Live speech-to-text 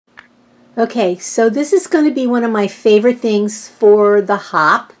Okay, so this is going to be one of my favorite things for the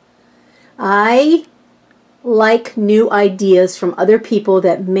hop. I like new ideas from other people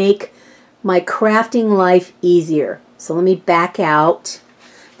that make my crafting life easier. So let me back out.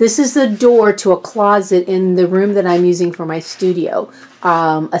 This is the door to a closet in the room that I'm using for my studio,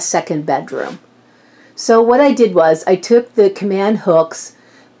 a second bedroom. So what I did was I took the command hooks,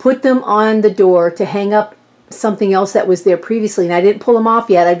 put them on the door to hang up something else that was there previously, and I didn't pull them off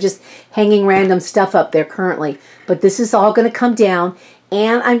yet. I'm just hanging random stuff up there currently. But this is all going to come down,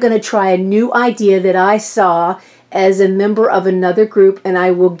 and I'm going to try a new idea that I saw as a member of another group, and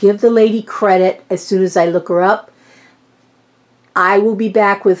I will give the lady credit as soon as I look her up. I will be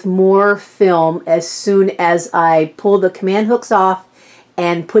back with more film as soon as I pull the command hooks off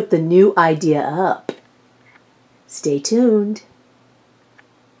and put the new idea up. Stay tuned.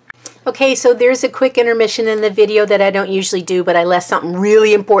 Okay, so there's a quick intermission in the video that I don't usually do, but I left something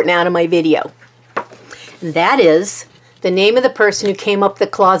really important out of my video. And that is the name of the person who came up with the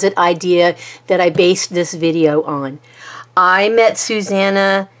closet idea that I based this video on. I met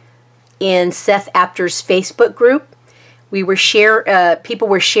Susanna in Seth Apter's Facebook group. We were people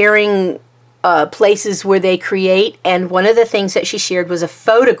were sharing places where they create, and one of the things that she shared was a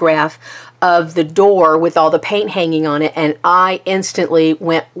photograph of the door with all the paint hanging on it, and I instantly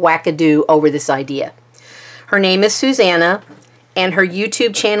went wackadoo over this idea. Her name is Susanna, and her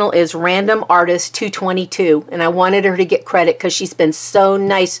YouTube channel is Random Artist 222, and I wanted her to get credit because she's been so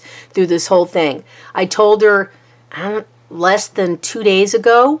nice through this whole thing. I told her less than 2 days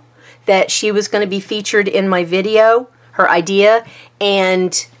ago that she was going to be featured in my video, her idea,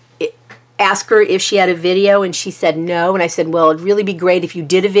 and ask her if she had a video, and she said no. And I said, well, it'd really be great if you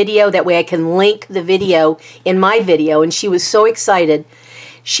did a video, that way I can link the video in my video. And she was so excited.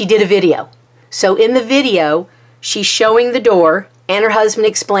 She did a video. So in the video, she's showing the door, and her husband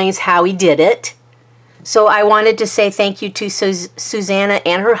explains how he did it. So I wanted to say thank you to Susanna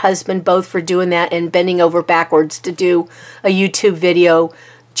and her husband both for doing that and bending over backwards to do a YouTube video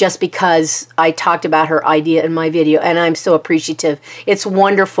just because I talked about her idea in my video, and I'm so appreciative. It's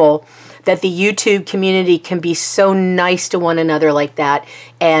wonderful that the YouTube community can be so nice to one another like that,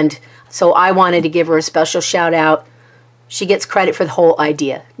 and so I wanted to give her a special shout out. She gets credit for the whole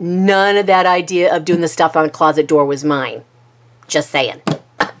idea. None of that idea of doing the stuff on the closet door was mine. Just saying.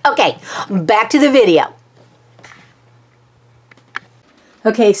 Okay, back to the video.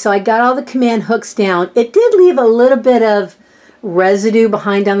 Okay, so I got all the command hooks down. It did leave a little bit of residue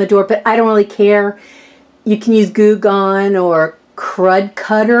behind on the door, but I don't really care. You can use Goo Gone or Crud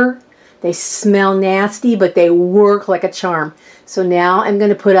Cutter. They smell nasty, but they work like a charm. So now I'm going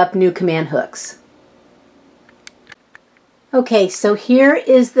to put up new command hooks. Okay, so here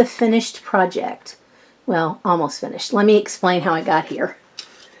is the finished project. Well, almost finished. Let me explain how I got here.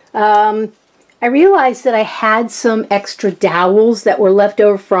 I realized that I had some extra dowels that were left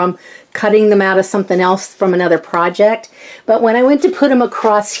over from cutting them out of something else from another project. But when I went to put them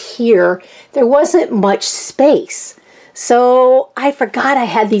across here, there wasn't much space. So I forgot I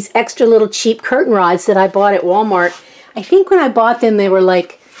had these extra little cheap curtain rods that I bought at Walmart. I think when I bought them, they were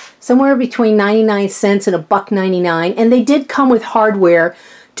like somewhere between 99 cents and $1.99. And they did come with hardware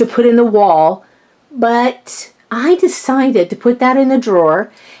to put in the wall. But I decided to put that in the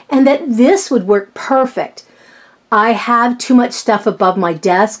drawer and that this would work perfect. I have too much stuff above my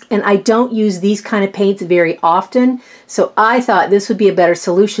desk, and I don't use these kind of paints very often, so I thought this would be a better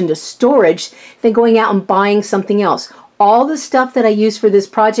solution to storage than going out and buying something else. All the stuff that I used for this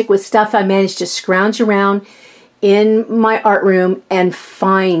project was stuff I managed to scrounge around in my art room and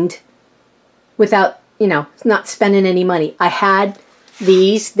find without, not spending any money. I had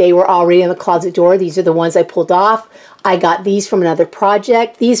these. They were already on the closet door. These are the ones I pulled off. I got these from another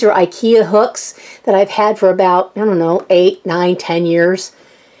project. These are IKEA hooks that I've had for about, 8, 9, 10 years.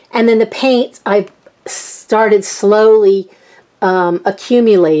 And then the paints I started slowly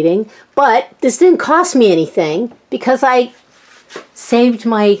accumulating. But this didn't cost me anything because I saved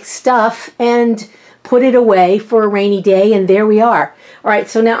my stuff and put it away for a rainy day, and there we are. All right,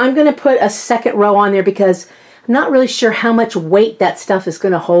 so now I'm going to put a second row on there because I'm not really sure how much weight that stuff is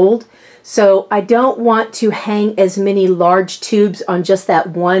going to hold. So I don't want to hang as many large tubes on just that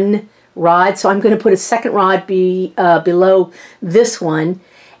one rod. So I'm going to put a second rod below this one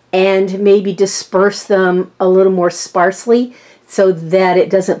and maybe disperse them a little more sparsely so that it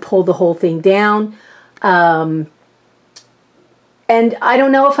doesn't pull the whole thing down. And I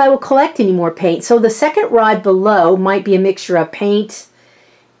don't know if I will collect any more paint. So the second rod below might be a mixture of paint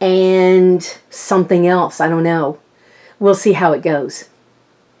and something else. I don't know. We'll see how it goes.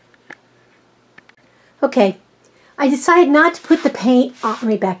 Okay, I decided not to put the paint, let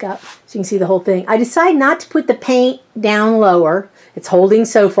me back up so you can see the whole thing. I decided not to put the paint down lower. It's holding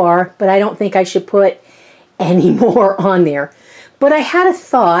so far, but I don't think I should put any more on there. But I had a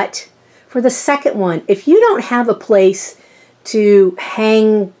thought for the second one. If you don't have a place to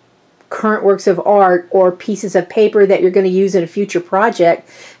hang current works of art or pieces of paper that you're going to use in a future project,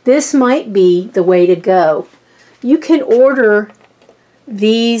 this might be the way to go. You can order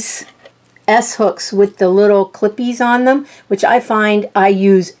these S-hooks with the little clippies on them, which I find I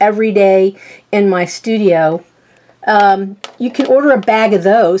use every day in my studio. You can order a bag of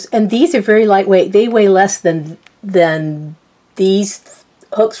those, and these are very lightweight. They weigh less than these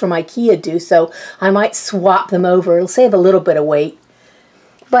hooks from IKEA do, so I might swap them over. It'll save a little bit of weight.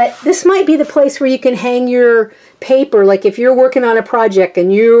 But this might be the place where you can hang your paper. Like if you're working on a project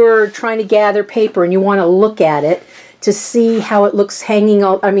and you're trying to gather paper and you want to look at it to see how it looks hanging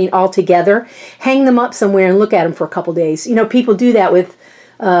all together, hang them up somewhere and look at them for a couple days. You know, people do that with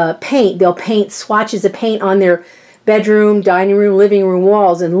paint. They'll paint swatches of paint on their bedroom, dining room, living room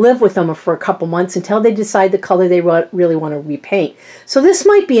walls and live with them for a couple months until they decide the color they really want to repaint. So this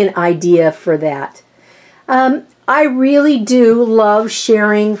might be an idea for that. I really do love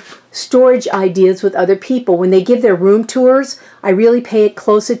sharing storage ideas with other people. When they give their room tours, I really pay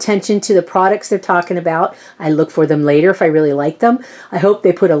close attention to the products they're talking about. I look for them later if I really like them. I hope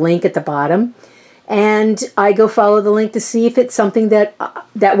they put a link at the bottom. And I go follow the link to see if it's something that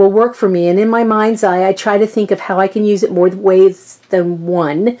will work for me. And in my mind's eye, I try to think of how I can use it more ways than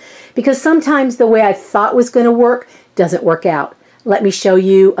one. Because sometimes the way I thought was going to work doesn't work out. Let me show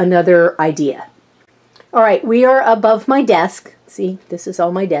you another idea. All right, we are above my desk. See, this is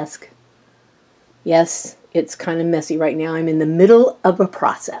all my desk. Yes, it's kind of messy right now. I'm in the middle of a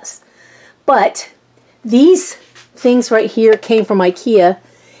process. But these things right here came from IKEA,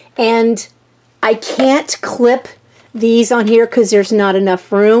 and I can't clip these on here because there's not enough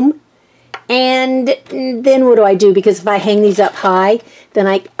room. And then what do I do? Because if I hang these up high, then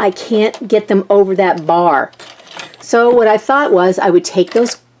I can't get them over that bar. So what I thought was I would take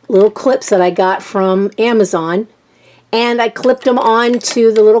those little clips that I got from Amazon, and I clipped them onto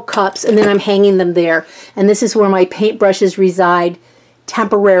the little cups, and then I'm hanging them there. And this is where my paintbrushes reside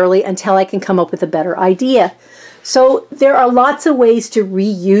temporarily until I can come up with a better idea. So there are lots of ways to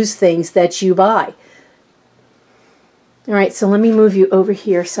reuse things that you buy. All right, so let me move you over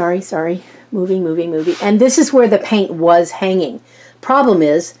here. Sorry. Moving. And this is where the paint was hanging. Problem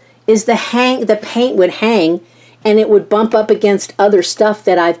is the paint would hang and it would bump up against other stuff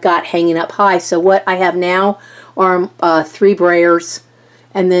that I've got hanging up high. So what I have now are 3 brayers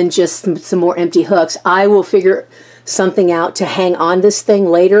and then just some more empty hooks. I will figure something out to hang on this thing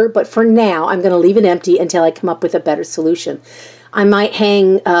later, but for now I'm going to leave it empty until I come up with a better solution. I might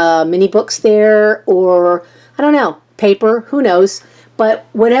hang mini books there, or I don't know, paper, who knows. But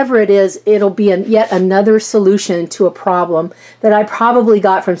whatever it is, it'll be yet another solution to a problem that I probably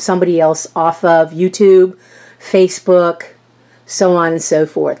got from somebody else off of YouTube, Facebook, so on and so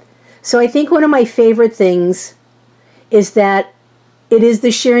forth. So I think one of my favorite things is that it is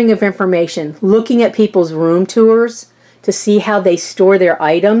the sharing of information, looking at people's room tours to see how they store their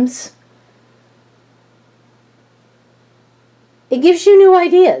items. It gives you new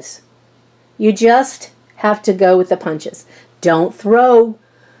ideas. You just have to go with the punches. Don't throw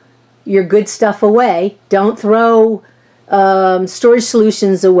your good stuff away. Don't throw storage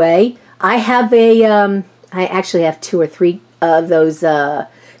solutions away. I have I actually have 2 or 3 of those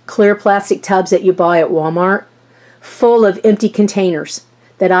clear plastic tubs that you buy at Walmart, full of empty containers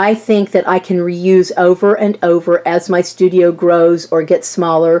that I think that I can reuse over and over as my studio grows or gets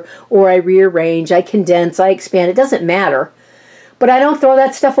smaller, or I rearrange, I condense, I expand. It doesn't matter. But I don't throw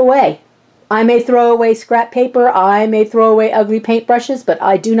that stuff away. I may throw away scrap paper, I may throw away ugly paintbrushes, but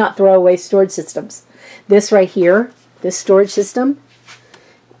I do not throw away storage systems. This right here, this storage system,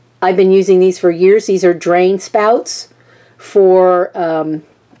 I've been using these for years. These are drain spouts for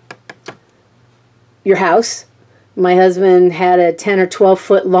your house. My husband had a 10 or 12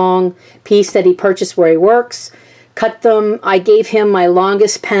 foot long piece that he purchased where he works. Cut them. I gave him my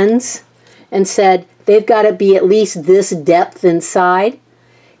longest pens and said, they've got to be at least this depth inside.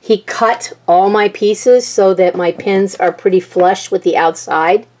 He cut all my pieces so that my pins are pretty flush with the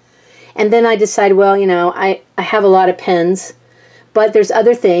outside. And then I decided, well, you know, I have a lot of pens, but there's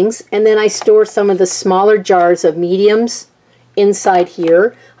other things. And then I store some of the smaller jars of mediums inside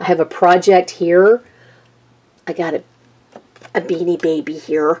here. I have a project here. I got a Beanie Baby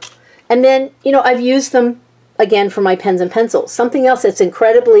here. And then, you know, I've used them again for my pens and pencils. Something else that's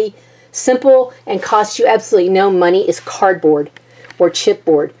incredibly simple and costs you absolutely no money is cardboard or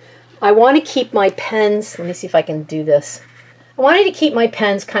chipboard. I want to keep my pens, let me see if I can do this. I wanted to keep my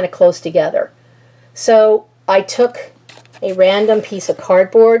pens kind of close together. So I took a random piece of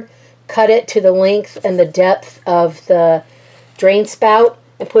cardboard, cut it to the length and the depth of the drain spout,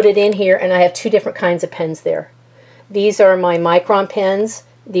 and put it in here, and I have two different kinds of pens there. These are my micron pens.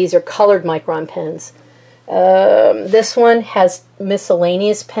 These are colored micron pens. This one has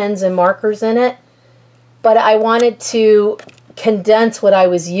miscellaneous pens and markers in it, but I wanted to condense what I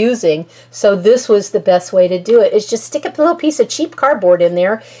was using, so this was the best way to do it, is just stick a little piece of cheap cardboard in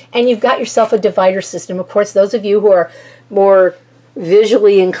there, and you've got yourself a divider system. Of course, those of you who are more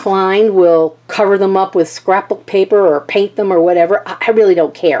visually inclined will cover them up with scrapbook paper or paint them or whatever. I really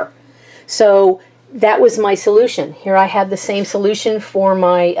don't care. So that was my solution. Here I have the same solution for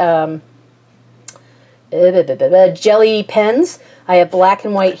my jelly pens. I have black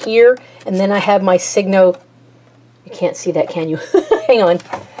and white here, and then I have my Signo. You can't see that, can you? Hang on.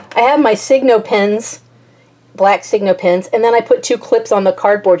 I have my Signo pens, black Signo pens, and then I put two clips on the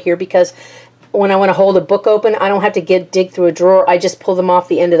cardboard here because when I want to hold a book open, I don't have to dig through a drawer. I just pull them off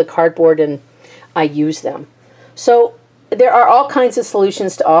the end of the cardboard and I use them. So there are all kinds of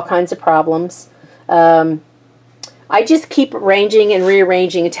solutions to all kinds of problems. I just keep arranging and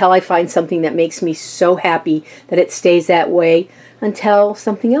rearranging until I find something that makes me so happy that it stays that way until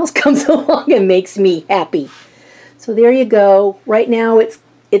something else comes along and makes me happy. So there you go. Right now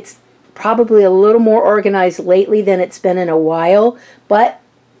it's probably a little more organized lately than it's been in a while, but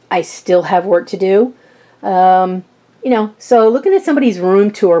I still have work to do. You know, so looking at somebody's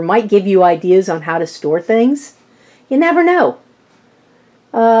room tour might give you ideas on how to store things. You never know.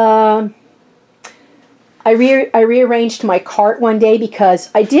 I rearranged my cart one day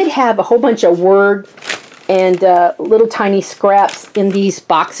because I did have a whole bunch of Word and little tiny scraps in these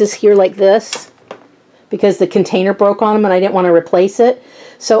boxes here like this because the container broke on them and I didn't want to replace it.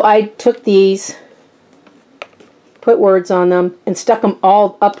 So I took these, put words on them, and stuck them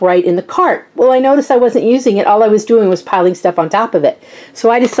all upright in the cart. Well, I noticed I wasn't using it. All I was doing was piling stuff on top of it.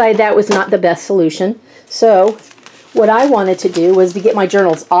 So I decided that was not the best solution. So what I wanted to do was to get my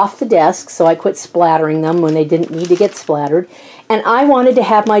journals off the desk, so I quit splattering them when they didn't need to get splattered. And I wanted to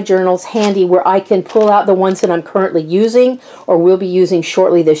have my journals handy where I can pull out the ones that I'm currently using or will be using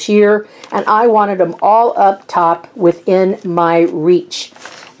shortly this year. And I wanted them all up top within my reach.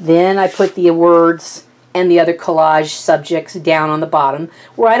 Then I put the words and the other collage subjects down on the bottom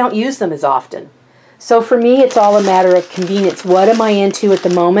where I don't use them as often. So for me, it's all a matter of convenience. What am I into at the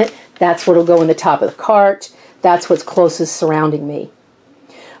moment? That's what will go in the top of the cart. That's what's closest surrounding me.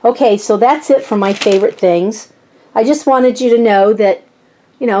 Okay, so that's it for my favorite things. I just wanted you to know that,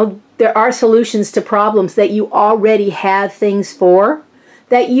 you know, there are solutions to problems that you already have things for,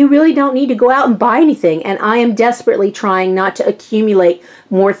 that you really don't need to go out and buy anything. And I am desperately trying not to accumulate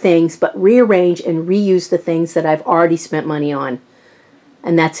more things, but rearrange and reuse the things that I've already spent money on.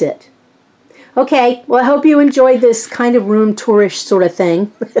 And that's it. Okay, well, I hope you enjoyed this kind of room tourish sort of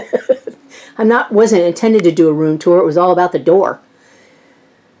thing. Wasn't intended to do a room tour. It was all about the door.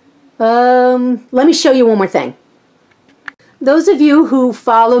 Let me show you one more thing. Those of you who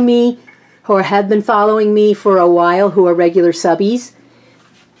follow me or have been following me for a while who are regular subbies,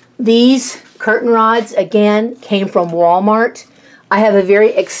 these curtain rods, again, came from Walmart. I have a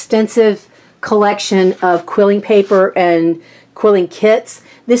very extensive collection of quilling paper and quilling kits.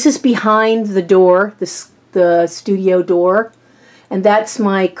 This is behind the door, the studio door. And that's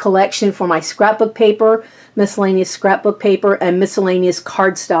my collection for my scrapbook paper, miscellaneous scrapbook paper, and miscellaneous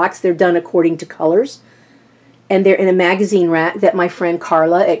cardstocks. They're done according to colors. And they're in a magazine rack that my friend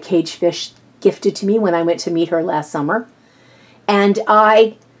Carla at Cagefish gifted to me when I went to meet her last summer. And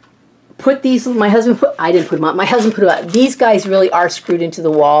I put these, I didn't put them up, my husband put them up. These guys really are screwed into the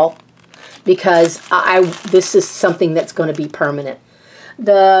wall because this is something that's going to be permanent.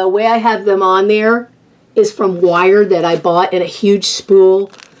 The way I have them on there is from wire that I bought in a huge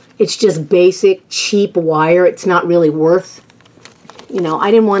spool. It's just basic, cheap wire. It's not really worth, you know,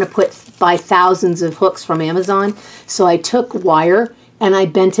 I didn't want to buy thousands of hooks from Amazon. So I took wire and I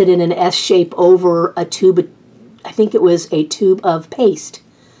bent it in an S shape over a tube, I think it was a tube of paste.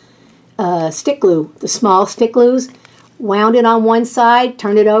 Stick glue, the small stick glues, wound it on one side,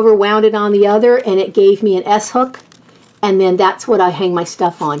 turned it over, wound it on the other, and it gave me an S hook. And then that's what I hang my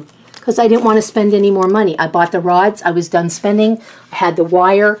stuff on because I didn't want to spend any more money. I bought the rods. I was done spending. I had the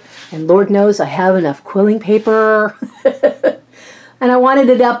wire, and Lord knows I have enough quilling paper. And I wanted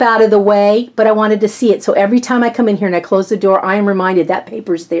it up out of the way, but I wanted to see it. So every time I come in here and I close the door, I am reminded that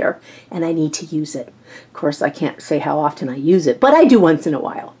paper's there, and I need to use it. Of course, I can't say how often I use it, but I do once in a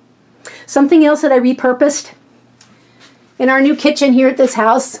while. Something else that I repurposed In our new kitchen here at this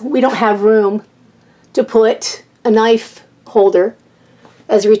house, we don't have room to put a knife holder.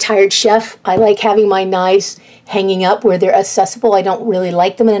 As a retired chef, I like having my knives hanging up where they're accessible. I don't really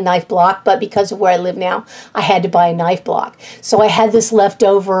like them in a knife block, but because of where I live now, I had to buy a knife block. So I had this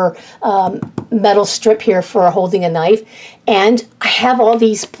leftover metal strip here for holding a knife, and I have all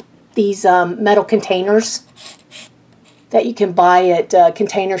these metal containers that you can buy at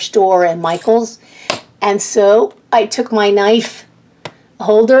Container Store and Michael's. And so I took my knife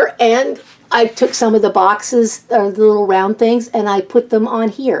holder and I took some of the boxes, the little round things, and I put them on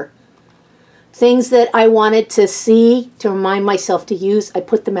here. Things that I wanted to see, to remind myself to use, I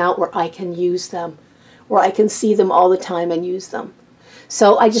put them out where I can use them, where I can see them all the time and use them.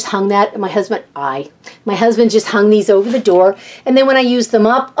 So I just hung that, and my husband just hung these over the door, and then when I use them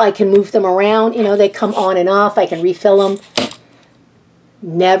up, I can move them around. You know, they come on and off, I can refill them.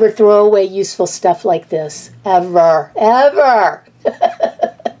 Never throw away useful stuff like this, ever, ever.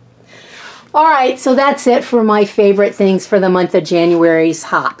 All right, so that's it for my favorite things for the month of January's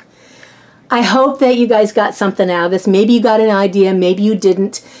hop. I hope that you guys got something out of this. Maybe you got an idea, maybe you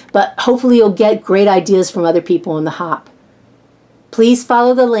didn't, but hopefully you'll get great ideas from other people in the hop. Please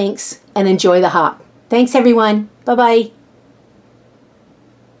follow the links and enjoy the hop. Thanks, everyone. Bye-bye.